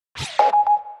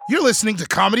You're listening to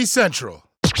Comedy Central.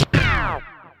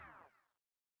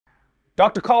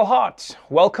 Dr. Carl Hart,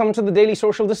 welcome to the Daily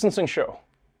Social Distancing Show.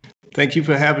 Thank you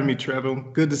for having me, Trevor.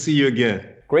 Good to see you again.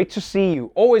 Great to see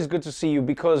you. Always good to see you,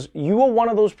 because you are one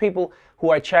of those people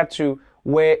who I chat to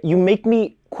where you make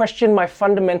me question my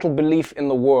fundamental belief in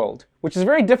the world, which is a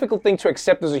very difficult thing to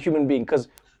accept as a human being, because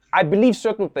I believe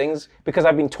certain things because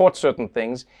I've been taught certain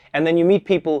things, and then you meet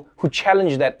people who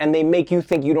challenge that and they make you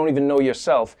think you don't even know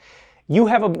yourself. You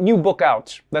have a new book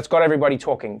out that's got everybody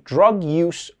talking, Drug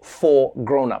Use for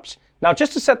Grown-Ups. Now,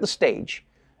 just to set the stage,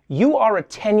 you are a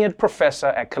tenured professor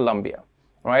at Columbia,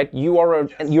 right? You're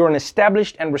an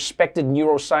established and respected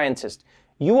neuroscientist.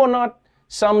 You are not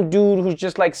some dude who's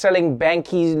just like selling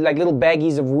bankies, like little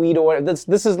baggies of weed or whatever.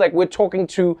 This is like, we're talking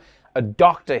to a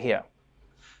doctor here.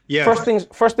 Yeah.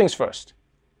 First things first.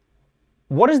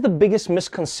 What is the biggest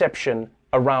misconception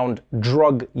around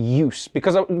drug use?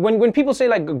 Because when people say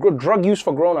like drug use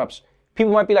for grown-ups,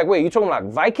 people might be like, wait, you talking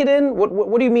about Vicodin?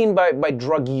 What do you mean by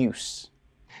drug use?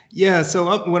 Yeah,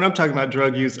 so when I'm talking about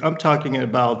drug use, I'm talking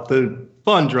about the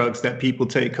fun drugs that people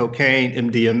take, cocaine,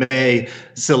 MDMA,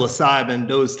 psilocybin,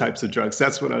 those types of drugs.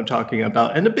 That's what I'm talking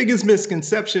about. And the biggest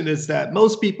misconception is that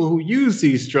most people who use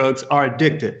these drugs are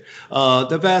addicted.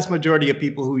 The vast majority of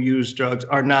people who use drugs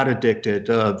are not addicted.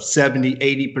 70,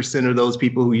 80% of those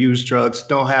people who use drugs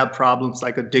don't have problems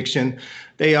like addiction.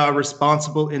 They are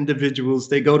responsible individuals.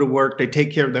 They go to work, they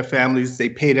take care of their families, they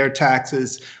pay their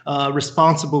taxes,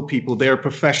 responsible people, they're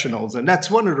professionals. And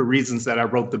that's one of the reasons that I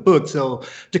wrote the book. So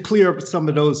to clear up some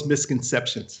of those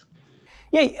misconceptions.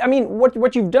 Yeah, I mean,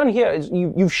 what you've done here is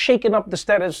you've shaken up the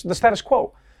status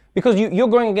quo. Because you're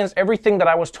going against everything that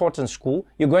I was taught in school.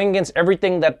 You're going against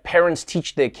everything that parents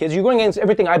teach their kids. You're going against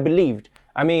everything I believed.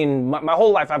 I mean, my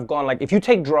whole life I've gone like, if you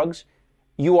take drugs,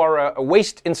 you are a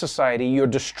waste in society. You're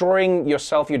destroying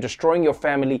yourself. You're destroying your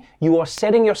family. You are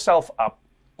setting yourself up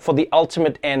for the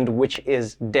ultimate end, which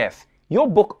is death. Your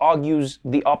book argues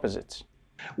the opposite.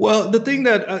 Well, the thing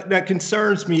that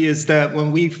concerns me is that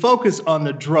when we focus on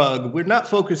the drug, we're not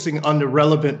focusing on the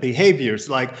relevant behaviors.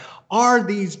 Like, are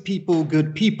these people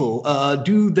good people?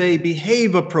 Do they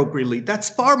behave appropriately? That's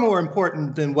far more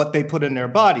important than what they put in their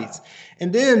bodies.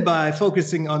 And then by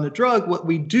focusing on the drug, what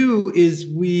we do is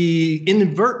we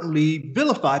inadvertently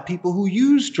vilify people who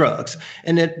use drugs.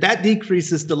 And that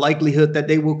decreases the likelihood that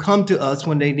they will come to us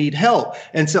when they need help.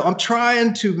 And so I'm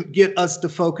trying to get us to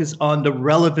focus on the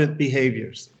relevant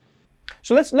behaviors.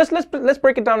 So let's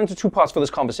break it down into two parts for this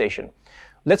conversation.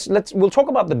 We'll talk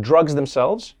about the drugs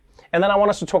themselves, and then I want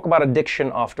us to talk about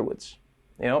addiction afterwards.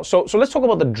 You know, so let's talk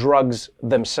about the drugs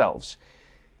themselves.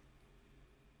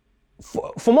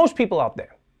 For most people out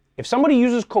there, if somebody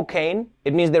uses cocaine,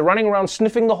 it means they're running around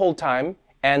sniffing the whole time,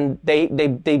 and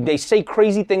they say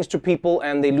crazy things to people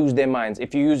and they lose their minds.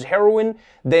 If you use heroin,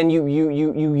 then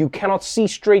you cannot see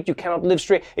straight, you cannot live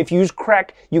straight. If you use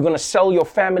crack, you're gonna sell your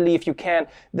family if you can.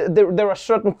 There are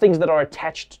certain things that are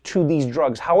attached to these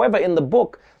drugs. However, in the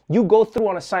book, you go through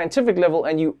on a scientific level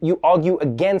and you argue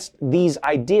against these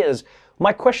ideas.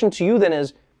 My question to you then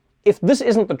is, if this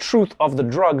isn't the truth of the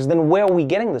drugs, then where are we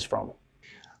getting this from?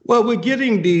 Well, we're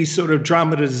getting these sort of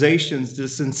dramatizations, the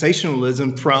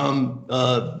sensationalism from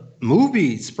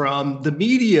movies, from the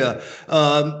media.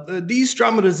 These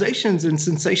dramatizations and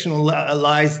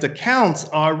sensationalized accounts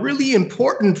are really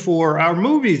important for our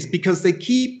movies because they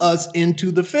keep us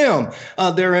into the film.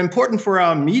 They're important for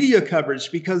our media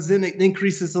coverage because then it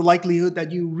increases the likelihood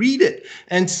that you read it.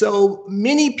 And so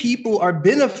many people are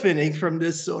benefiting from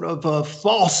this sort of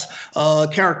false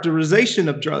characterization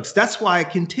of drugs. That's why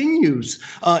it continues.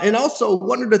 And also,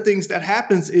 one of the things that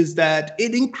happens is that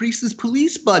it increases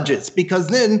police budgets because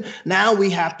then now we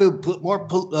have to put more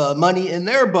money in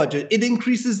their budget. It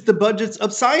increases the budgets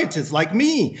of scientists like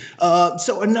me.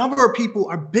 So a number of people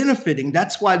are benefiting.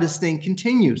 That's why this thing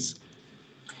continues.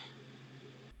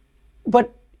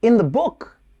 But in the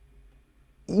book,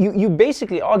 you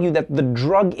basically argue that the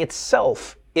drug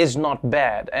itself is not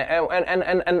bad.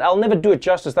 And I'll never do it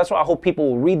justice. That's why I hope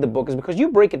people will read the book, is because you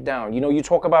break it down. You know, you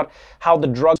talk about how the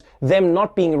drugs, them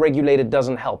not being regulated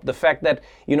doesn't help. The fact that,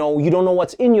 you know, you don't know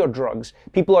what's in your drugs.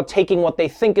 People are taking what they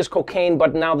think is cocaine,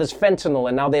 but now there's fentanyl,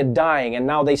 and now they're dying, and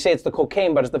now they say it's the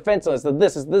cocaine, but it's the fentanyl, it's the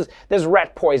this, it's this. There's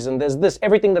rat poison, there's this,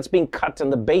 everything that's being cut,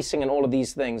 and the basing and all of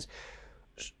these things.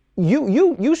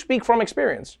 You speak from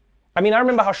experience. I mean, I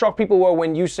remember how shocked people were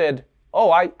when you said, oh,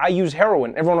 I use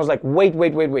heroin. Everyone was like, wait,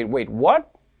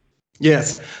 what?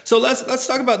 Yes. So let's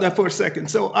talk about that for a second.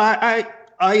 So I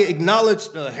I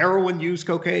acknowledge heroin use,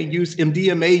 cocaine use,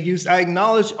 MDMA use. I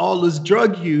acknowledge all this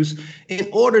drug use in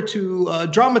order to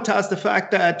dramatize the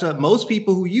fact that most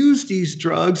people who use these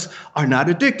drugs are not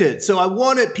addicted. So I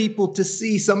wanted people to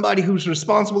see somebody who's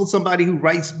responsible, somebody who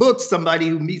writes books, somebody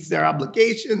who meets their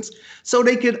obligations, so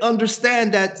they could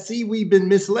understand that, see, we've been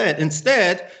misled.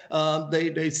 Instead,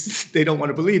 they don't want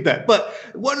to believe that. But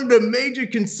one of the major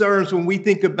concerns when we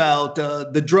think about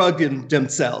the drug in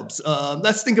themselves,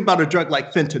 let's think about a drug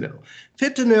like fentanyl.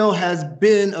 Fentanyl has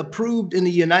been approved in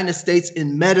the United States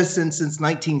in medicine since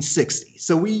 1960.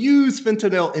 So we use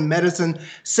fentanyl in medicine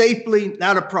safely,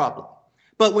 not a problem.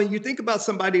 But when you think about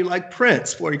somebody like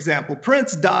Prince, for example,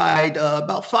 Prince died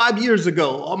about 5 years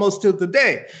ago, almost to the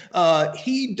day.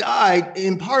 He died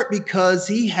in part because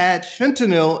he had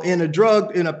fentanyl in a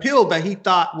drug, in a pill that he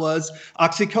thought was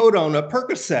oxycodone, a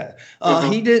Percocet.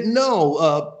 He didn't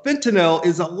know fentanyl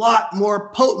is a lot more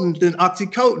potent than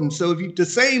oxycodone. So if the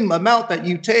same amount that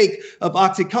you take of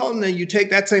oxycodone and you take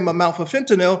that same amount for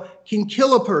fentanyl can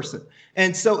kill a person.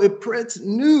 And so if Prince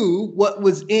knew what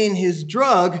was in his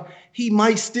drug, he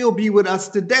might still be with us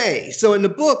today. So in the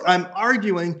book, I'm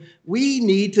arguing we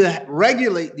need to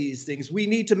regulate these things. We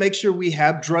need to make sure we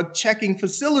have drug checking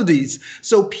facilities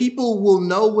so people will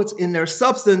know what's in their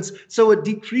substance, so it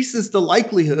decreases the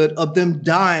likelihood of them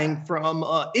dying from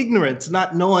ignorance,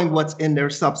 not knowing what's in their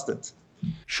substance.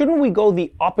 Shouldn't we go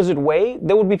the opposite way?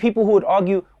 There would be people who would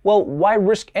argue, well, why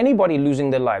risk anybody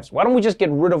losing their lives? Why don't we just get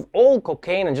rid of all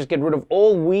cocaine and just get rid of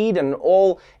all weed and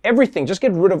all everything? Just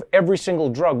get rid of every single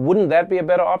drug. Wouldn't that be a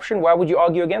better option? Why would you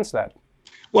argue against that?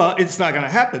 Well, it's not going to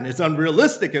happen. It's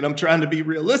unrealistic, and I'm trying to be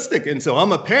realistic. And so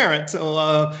I'm a parent,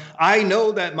 so I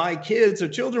know that my kids or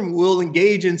children will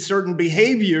engage in certain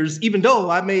behaviors, even though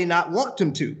I may not want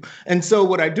them to. And so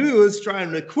what I do is try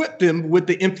and equip them with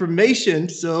the information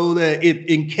so that if,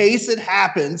 in case it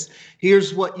happens,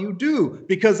 here's what you do,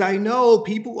 because I know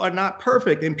people are not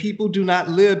perfect and people do not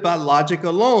live by logic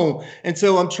alone. And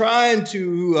so I'm trying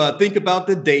to think about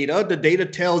the data. The data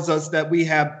tells us that we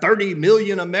have 30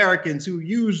 million Americans who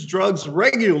use drugs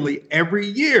regularly every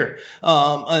year.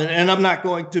 And I'm not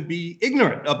going to be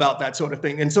ignorant about that sort of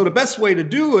thing. And so the best way to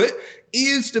do it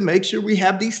is to make sure we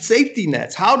have these safety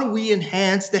nets. How do we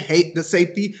enhance the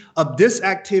safety of this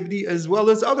activity as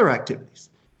well as other activities?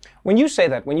 When you say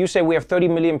that, when you say we have 30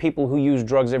 million people who use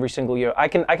drugs every single year, I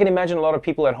can imagine a lot of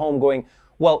people at home going,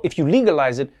 well, if you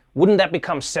legalize it, wouldn't that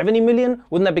become 70 million?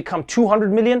 Wouldn't that become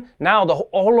 200 million? Now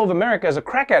all of America is a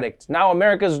crack addict. Now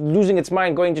America's losing its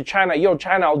mind going to China. Yo,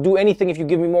 China, I'll do anything if you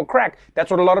give me more crack. That's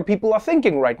what a lot of people are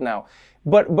thinking right now.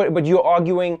 But you're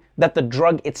arguing that the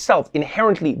drug itself,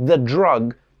 inherently, the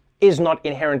drug is not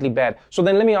inherently bad. So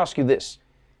then let me ask you this.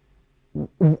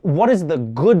 What is the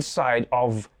good side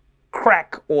of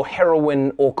crack or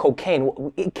heroin or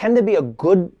cocaine? Can there be a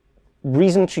good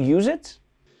reason to use it?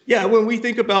 Yeah, when we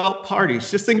think about parties,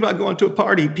 just think about going to a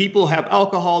party. People have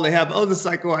alcohol, they have other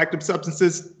psychoactive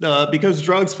substances because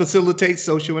drugs facilitate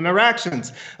social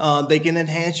interactions. They can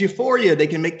enhance euphoria. They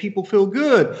can make people feel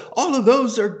good. All of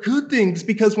those are good things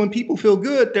because when people feel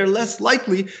good, they're less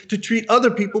likely to treat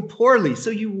other people poorly. So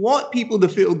you want people to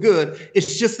feel good.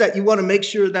 It's just that you want to make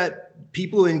sure that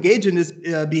people engage in this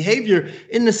behavior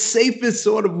in the safest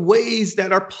sort of ways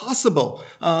that are possible.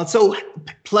 So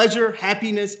pleasure,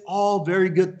 happiness, all very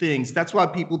good things. That's why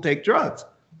people take drugs.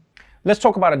 Let's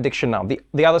talk about addiction now,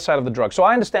 the other side of the drug. So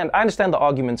I understand the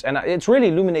arguments, and it's really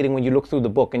illuminating when you look through the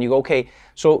book and you go, okay,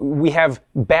 so we have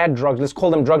bad drugs. Let's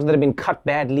call them drugs that have been cut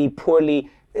badly, poorly.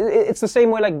 It's the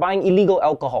same way like buying illegal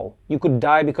alcohol. You could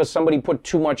die because somebody put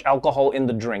too much alcohol in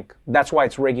the drink. That's why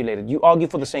it's regulated. You argue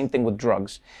for the same thing with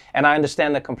drugs, and I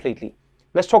understand that completely.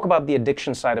 Let's talk about the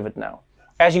addiction side of it now.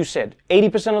 As you said,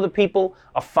 80% of the people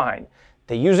are fine.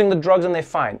 They're using the drugs and they're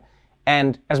fine.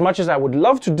 And as much as I would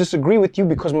love to disagree with you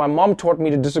because my mom taught me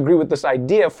to disagree with this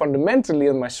idea fundamentally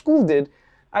and my school did,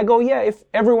 I go, yeah, if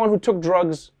everyone who took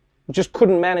drugs just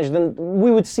couldn't manage, then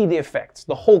we would see the effects.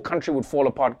 The whole country would fall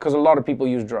apart because a lot of people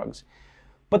use drugs.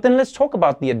 But then let's talk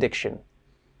about the addiction.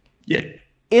 Yeah.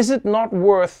 Is it not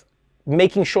worth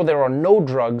making sure there are no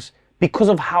drugs because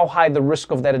of how high the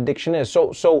risk of that addiction is?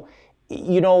 So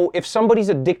you know, if somebody's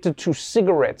addicted to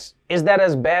cigarettes, is that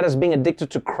as bad as being addicted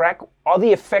to crack? Are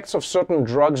the effects of certain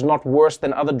drugs not worse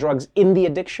than other drugs in the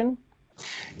addiction?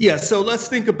 Yeah, so let's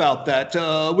think about that.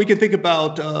 We can think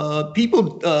about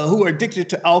people who are addicted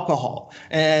to alcohol.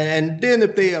 And then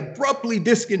if they abruptly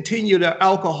discontinue their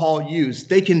alcohol use,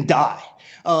 they can die.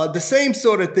 The same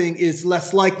sort of thing is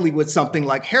less likely with something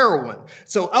like heroin.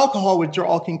 So alcohol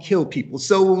withdrawal can kill people.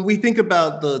 So when we think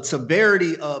about the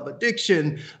severity of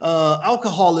addiction,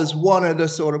 alcohol is one of the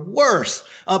sort of worst.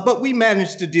 But we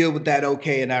manage to deal with that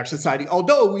okay in our society,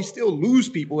 although we still lose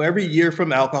people every year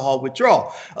from alcohol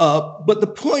withdrawal. But the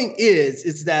point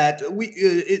is that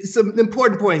it's an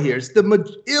important point here. If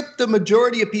the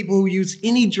majority of people who use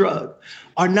any drug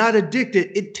are not addicted,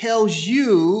 it tells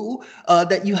you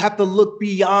that you have to look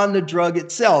beyond the drug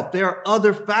itself. There are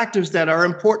other factors that are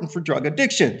important for drug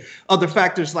addiction. Other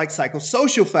factors like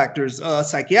psychosocial factors,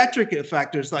 psychiatric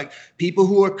factors, like people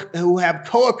who have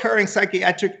co-occurring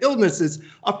psychiatric illnesses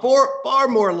are far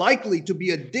more likely to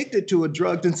be addicted to a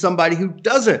drug than somebody who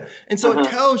doesn't. And so it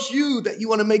tells you that you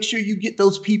want to make sure you get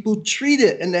those people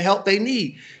treated and the help they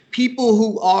need. People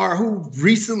who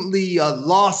recently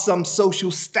lost some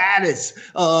social status,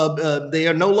 they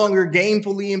are no longer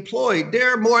gainfully employed.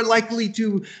 They're more likely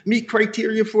to meet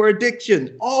criteria for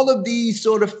addiction. All of these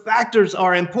sort of factors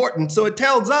are important. So it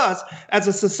tells us as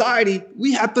a society,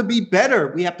 we have to be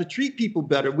better. We have to treat people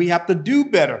better. We have to do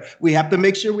better. We have to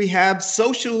make sure we have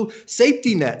social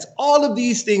safety nets. All of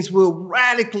these things will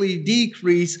radically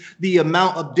decrease the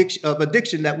amount of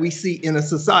addiction that we see in a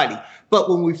society. But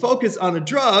when we focus on a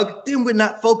drug, then we're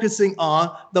not focusing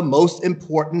on the most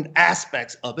important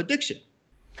aspects of addiction.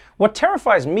 What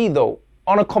terrifies me, though,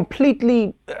 on a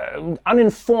completely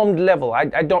uninformed level, I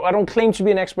don't claim to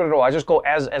be an expert at all. I just go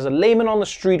as a layman on the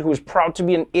street who is proud to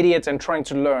be an idiot and trying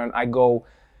to learn.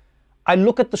 I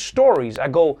look at the stories. I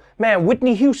go, man,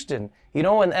 Whitney Houston,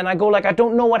 and I go like, I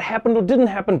don't know what happened or didn't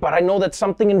happen, but I know that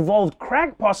something involved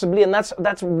crack possibly, and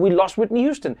that's we lost Whitney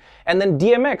Houston. And then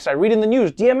DMX, I read in the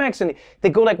news, DMX, and they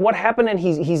go like, what happened? And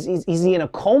he's in a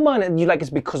coma, and you like, it's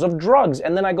because of drugs.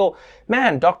 And then I go,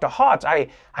 man, Dr. Hart,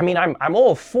 I'm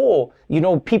all for,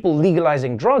 people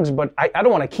legalizing drugs, but I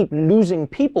don't want to keep losing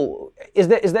people. Is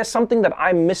there something that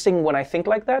I'm missing when I think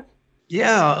like that?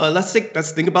 Yeah, let's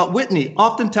think about Whitney.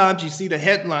 Oftentimes you see the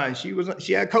headline,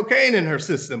 she had cocaine in her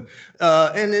system,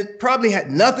 and it probably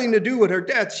had nothing to do with her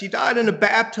death. She died in a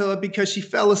bathtub because she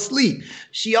fell asleep.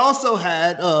 She also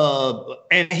had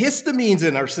antihistamines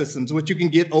in her systems, which you can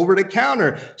get over the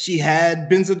counter. She had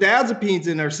benzodiazepines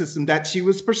in her system that she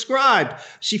was prescribed.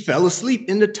 She fell asleep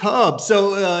in the tub.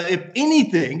 So if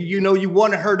anything, you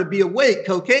wanted her to be awake.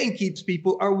 Cocaine keeps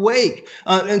people awake.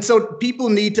 And so people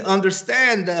need to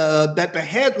understand that the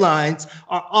headlines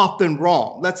are often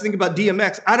wrong. Let's think about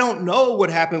DMX. I don't know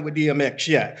what happened with DMX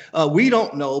yet. We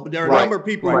don't know, but there are a number of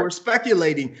people who are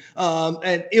speculating.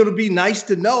 And it'll be nice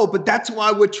to know, but that's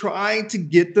why we're trying to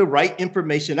get the right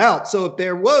information out. So if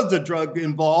there was a drug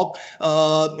involved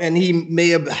and he may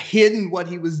have hidden what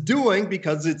he was doing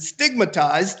because it's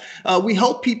stigmatized, we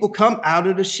hope people come out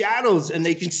of the shadows and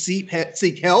they can seek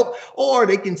help, or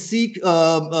they can seek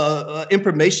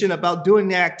information about doing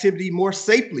the activity more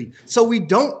safely, so we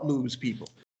don't lose people.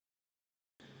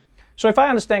 So if I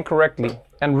understand correctly,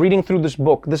 and reading through this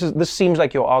book, this seems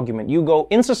like your argument. You go,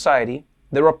 in society,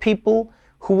 there are people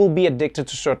who will be addicted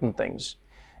to certain things.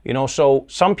 So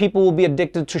some people will be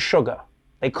addicted to sugar.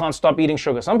 They can't stop eating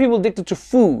sugar. Some people are addicted to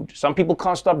food. Some people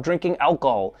can't stop drinking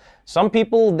alcohol. Some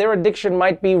people, their addiction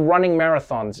might be running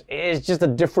marathons. It's just a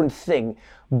different thing.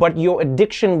 But your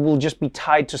addiction will just be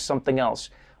tied to something else.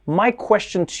 My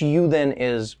question to you then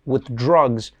is, with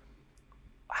drugs,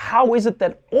 how is it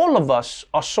that all of us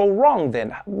are so wrong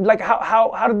then? Like,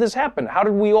 how did this happen? How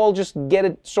did we all just get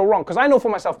it so wrong? Because I know for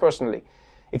myself personally,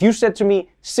 if you said to me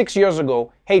 6 years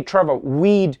ago, hey, Trevor,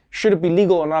 weed, should it be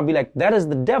legal? And I'll be like, that is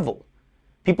the devil.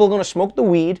 People are going to smoke the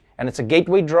weed, and it's a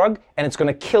gateway drug, and it's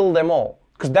going to kill them all.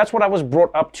 Because that's what I was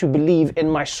brought up to believe in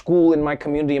my school, in my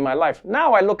community, in my life.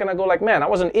 Now I look and I go like, man, I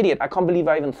was an idiot. I can't believe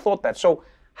I even thought that. So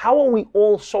how are we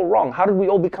all so wrong? How did we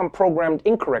all become programmed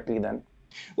incorrectly then?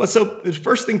 Well, so the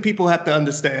first thing people have to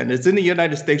understand is in the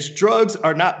United States, drugs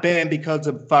are not banned because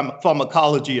of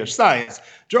pharmacology or science.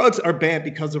 Drugs are banned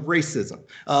because of racism.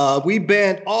 We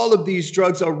banned all of these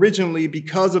drugs originally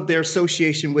because of their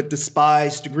association with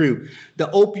despised group. The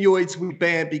opioids we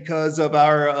banned because of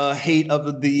our hate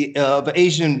of the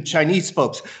Asian Chinese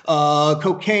folks.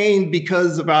 Cocaine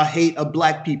because of our hate of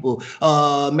Black people.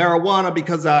 Marijuana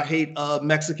because of our hate of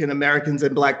Mexican Americans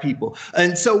and Black people.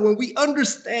 And so when we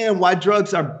understand why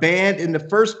drugs are banned in the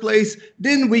first place,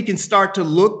 then we can start to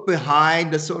look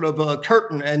behind the sort of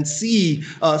curtain and see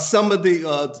some of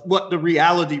the what the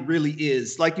reality really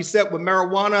is. Like you said, with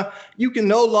marijuana, you can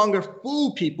no longer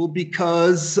fool people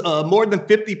because more than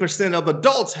 50% of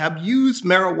adults have used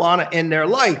marijuana in their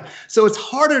life. So it's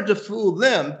harder to fool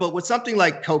them. But with something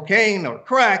like cocaine or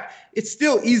crack, It's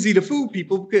still easy to fool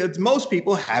people because most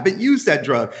people haven't used that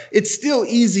drug. It's still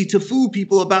easy to fool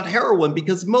people about heroin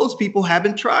because most people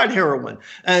haven't tried heroin.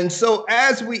 And so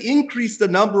as we increase the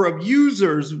number of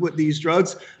users with these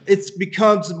drugs, it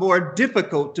becomes more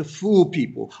difficult to fool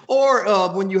people. Or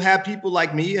when you have people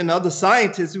like me and other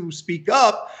scientists who speak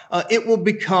up, it will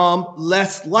become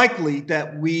less likely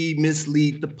that we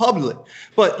mislead the public.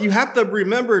 But you have to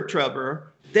remember, Trevor,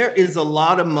 there is a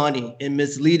lot of money in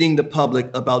misleading the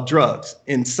public about drugs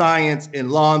in science, in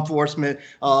law enforcement,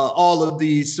 all of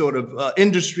these sort of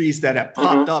industries that have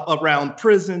popped up around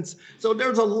prisons. So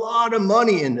there's a lot of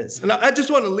money in this. And I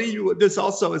just want to leave you with this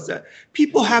also, is that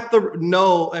people have to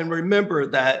know and remember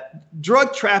that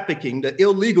drug trafficking, the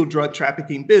illegal drug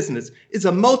trafficking business, is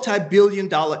a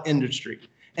multi-billion-dollar industry.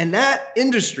 And that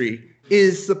industry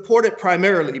is supported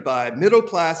primarily by middle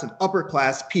class and upper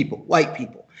class people, white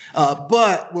people.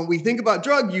 But when we think about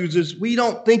drug users, we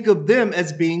don't think of them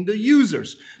as being the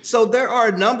users. So there are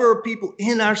a number of people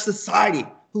in our society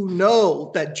who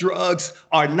know that drugs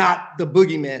are not the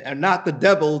boogeyman, are not the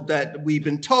devil that we've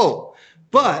been told.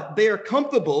 But they are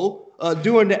comfortable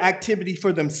doing the activity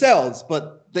for themselves,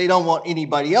 but they don't want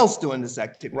anybody else doing this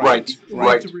activity. Right. We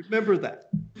need to remember that.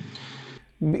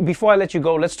 Before I let you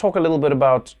go, let's talk a little bit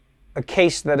about a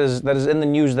case that is in the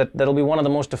news that'll be one of the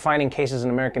most defining cases in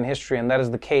American history, and that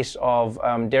is the case of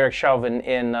Derek Chauvin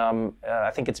in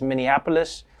I think it's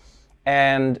Minneapolis,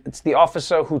 and it's the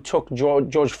officer who took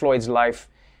George Floyd's life,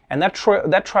 and that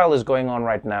trial is going on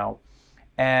right now,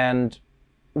 and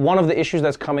one of the issues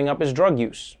that's coming up is drug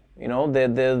use. You know, the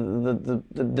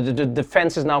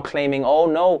defense is now claiming, oh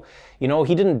no, you know,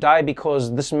 he didn't die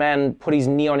because this man put his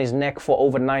knee on his neck for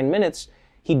over 9 minutes.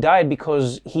 He died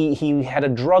because he had a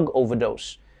drug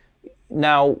overdose.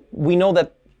 Now, we know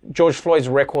that George Floyd's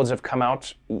records have come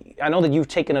out. I know that you've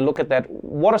taken a look at that.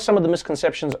 What are some of the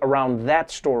misconceptions around that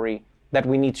story that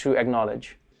we need to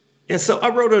acknowledge? Yeah, so I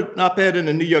wrote an op-ed in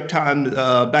the New York Times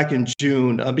back in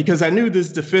June because I knew this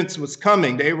defense was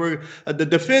coming. The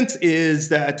defense is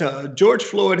that George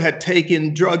Floyd had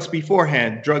taken drugs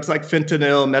beforehand, drugs like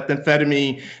fentanyl,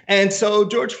 methamphetamine. And so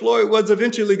George Floyd was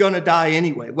eventually going to die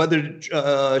anyway, whether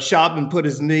Chauvin put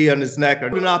his knee on his neck or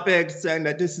an op-ed saying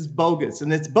that this is bogus.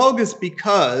 And it's bogus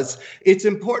because it's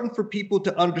important for people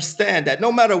to understand that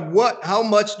no matter how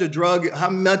much drug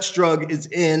is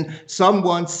in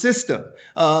someone's system,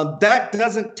 that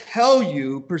doesn't tell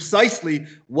you precisely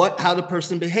how the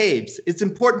person behaves. It's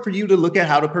important for you to look at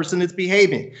how the person is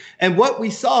behaving. And what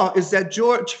we saw is that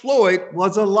George Floyd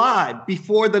was alive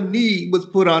before the knee was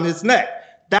put on his neck.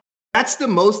 That's the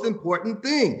most important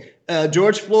thing.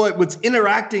 George Floyd was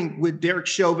interacting with Derek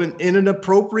Chauvin in an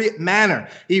appropriate manner.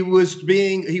 He was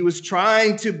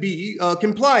trying to be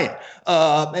compliant.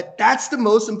 That's the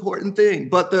most important thing.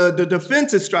 But the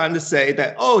defense is trying to say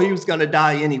that, oh, he was going to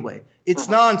die anyway. It's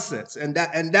nonsense. And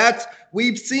that's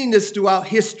we've seen this throughout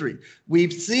history.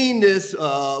 We've seen this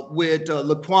with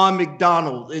Laquan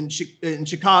McDonald in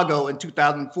Chicago in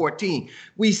 2014.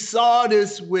 We saw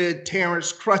this with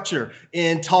Terrence Crutcher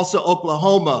in Tulsa,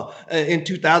 Oklahoma in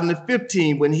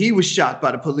 2015 when he was shot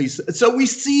by the police. So we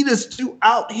see this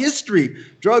throughout history.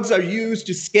 Drugs are used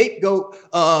to scapegoat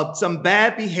some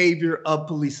bad behavior of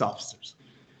police officers.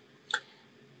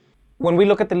 When we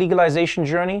look at the legalization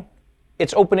journey,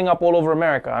 it's opening up all over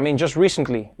America. I mean, just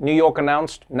recently, New York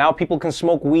announced now people can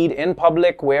smoke weed in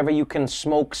public wherever you can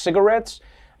smoke cigarettes,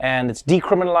 and it's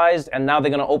decriminalized, and now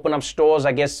they're going to open up stores,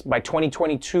 I guess, by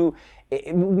 2022.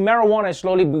 Marijuana is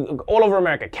slowly all over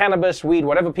America. Cannabis, weed,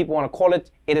 whatever people want to call it,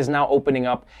 it is now opening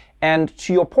up. And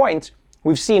to your point,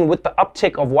 we've seen with the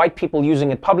uptick of white people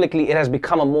using it publicly, it has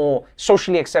become a more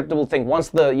socially acceptable thing. Once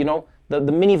the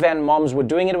minivan moms were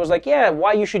doing it, it was like, yeah,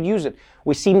 why you should use it.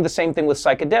 We've seen the same thing with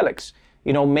psychedelics.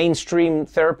 You know, mainstream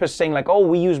therapists saying like, oh,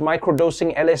 we use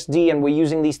microdosing LSD and we're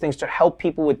using these things to help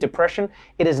people with depression.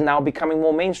 It is now becoming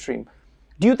more mainstream.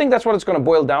 Do you think that's what it's going to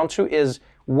boil down to, is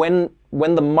when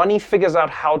the money figures out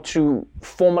how to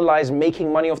formalize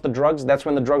making money off the drugs, that's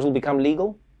when the drugs will become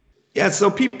legal? Yeah,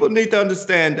 so people need to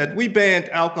understand that we banned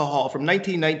alcohol from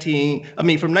 1920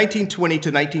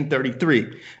 to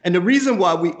 1933. And the reason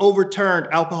why we overturned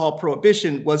alcohol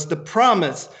prohibition was the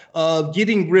promise of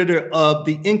getting rid of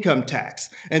the income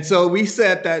tax. And so we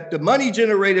said that the money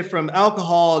generated from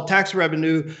alcohol tax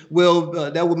revenue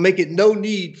that will make it no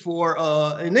need for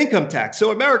an income tax.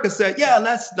 So America said, yeah,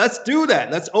 let's do that.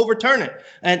 Let's overturn it.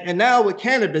 And now with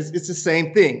cannabis, it's the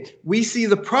same thing. We see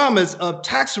the promise of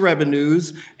tax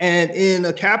revenues, and in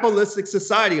a capitalistic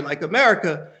society like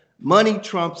America, money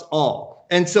trumps all.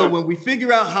 And so when we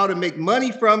figure out how to make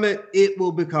money from it, it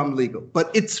will become legal. But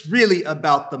it's really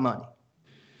about the money.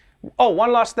 Oh,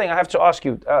 one last thing I have to ask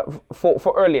you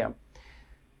for earlier.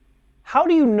 How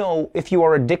do you know if you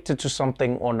are addicted to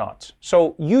something or not?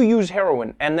 So you use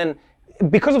heroin, and then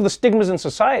because of the stigmas in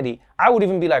society, I would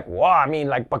even be like, wow, I mean,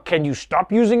 like, but can you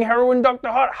stop using heroin, Dr.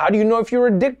 Hart? How do you know if you're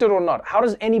addicted or not? How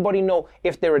does anybody know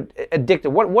if they're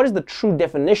addicted? What is the true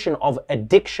definition of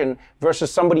addiction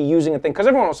versus somebody using a thing? Because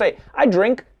everyone will say, I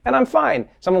drink and I'm fine.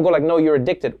 Someone will go like, no, you're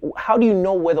addicted. How do you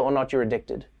know whether or not you're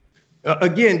addicted?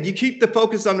 Again, you keep the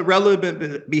focus on the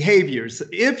relevant behaviors.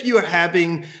 If you're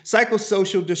having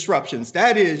psychosocial disruptions,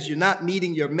 that is, you're not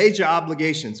meeting your major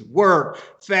obligations, work,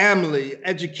 family,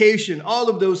 education, all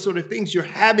of those sort of things, you're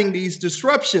having these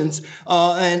disruptions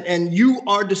and you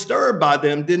are disturbed by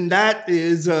them, then that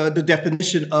is the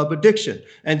definition of addiction.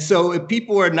 And so if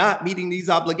people are not meeting these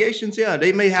obligations, yeah,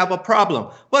 they may have a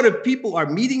problem. But if people are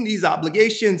meeting these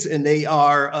obligations and they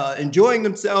are enjoying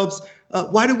themselves,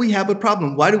 why do we have a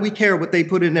problem? Why do we care what they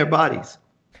put in their bodies?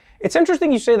 It's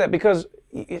interesting you say that because,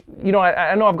 you know,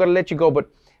 I know I've got to let you go, but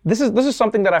this is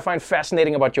something that I find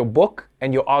fascinating about your book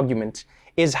and your argument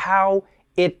is how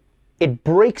it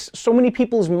breaks so many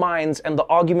people's minds and the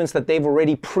arguments that they've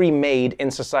already pre-made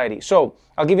in society. So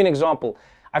I'll give you an example.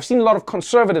 I've seen a lot of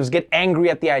conservatives get angry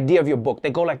at the idea of your book.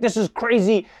 They go like, this is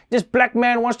crazy. This black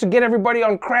man wants to get everybody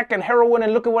on crack and heroin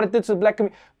and look at what it did to the black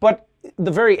community. But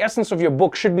the very essence of your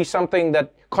book should be something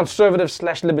that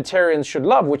conservatives/libertarians should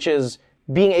love, which is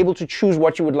being able to choose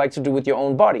what you would like to do with your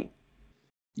own body.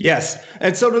 Yes.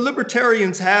 And so the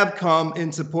libertarians have come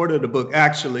in support of the book,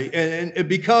 actually, and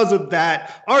because of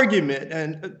that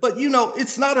argument. But, you know,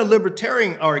 it's not a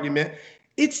libertarian argument.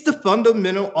 It's the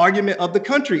fundamental argument of the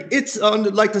country. It's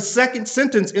like the second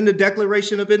sentence in the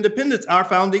Declaration of Independence, our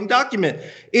founding document.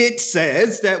 It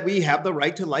says that we have the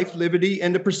right to life, liberty,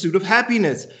 and the pursuit of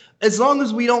happiness. As long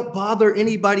as we don't bother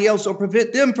anybody else or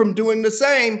prevent them from doing the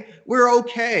same, we're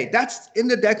okay. That's in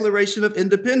the Declaration of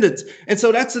Independence. And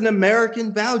so that's an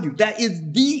American value. That is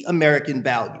the American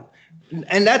value.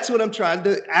 And that's what I'm trying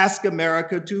to ask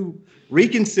America to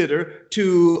reconsider,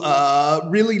 to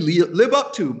really live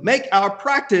up to, make our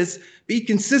practice be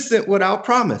consistent with our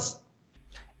promise.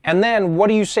 And then what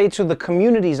do you say to the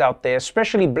communities out there,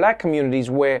 especially black communities,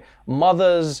 where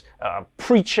mothers,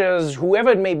 preachers,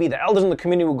 whoever it may be, the elders in the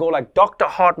community will go like, Dr.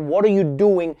 Hart, what are you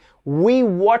doing? We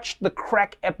watched the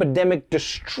crack epidemic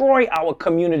destroy our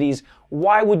communities.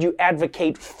 Why would you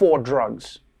advocate for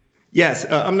drugs? Yes,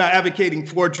 I'm not advocating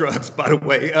for drugs, by the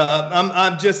way.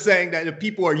 I'm just saying that if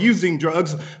people are using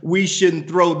drugs, we shouldn't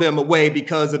throw them away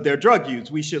because of their drug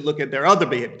use. We should look at their other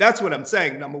behavior. That's what I'm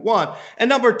saying, number one. And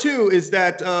number two is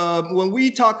that when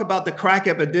we talk about the crack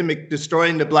epidemic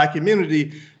destroying the black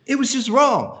community, it was just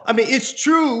wrong. I mean, it's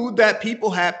true that people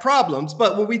had problems,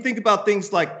 but when we think about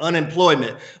things like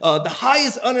unemployment, the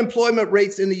highest unemployment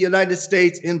rates in the United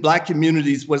States in black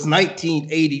communities was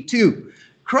 1982.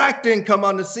 Crack didn't come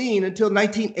on the scene until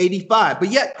 1985,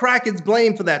 but yet crack is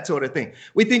blamed for that sort of thing.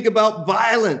 We think about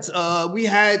violence. We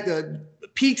had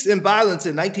peaks in violence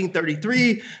in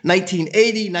 1933,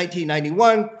 1980,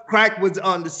 1991. Crack was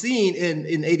on the scene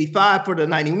in 85 for the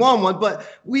 91 one, but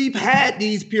we've had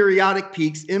these periodic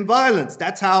peaks in violence.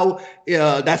 That's how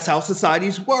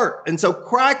societies work. And so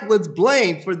crack was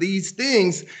blamed for these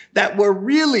things that were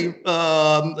really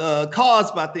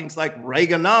caused by things like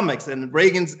Reaganomics and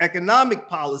Reagan's economic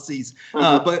policies.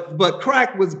 But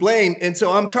crack was blamed. And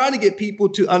so I'm trying to get people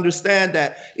to understand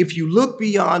that if you look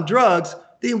beyond drugs,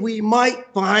 then we might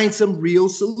find some real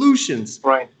solutions.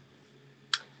 Right.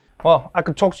 Well, I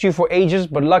could talk to you for ages,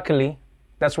 but luckily,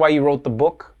 that's why you wrote the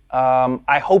book.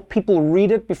 I hope people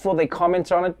read it before they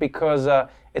comment on it, because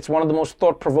it's one of the most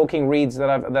thought-provoking reads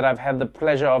that I've had the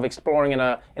pleasure of exploring in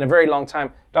a very long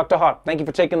time. Dr. Hart, thank you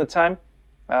for taking the time.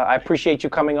 I appreciate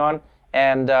you coming on.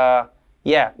 And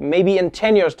yeah, maybe in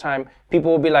 10 years' time,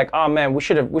 people will be like, oh man, we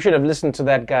should have listened to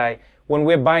that guy. When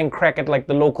we're buying crack at like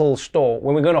the local store,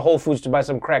 when we're going to Whole Foods to buy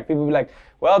some crack, people will be like,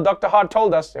 well, Dr. Hart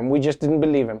told us, and we just didn't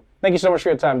believe him. Thank you so much for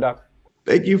your time, Doc.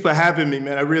 Thank you for having me,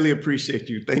 man. I really appreciate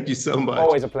you. Thank you so much.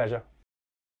 Always a pleasure.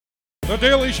 The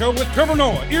Daily Show with Trevor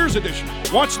Noah, Ears Edition.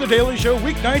 Watch The Daily Show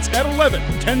weeknights at 11,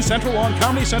 10 Central on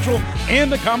Comedy Central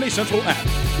and the Comedy Central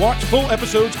app. Watch full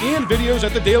episodes and videos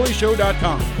at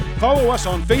thedailyshow.com. Follow us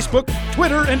on Facebook,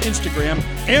 Twitter, and Instagram,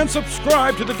 and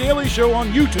subscribe to The Daily Show on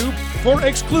YouTube for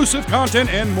exclusive content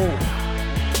and more.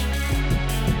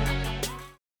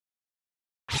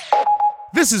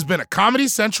 This has been a Comedy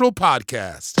Central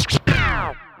podcast.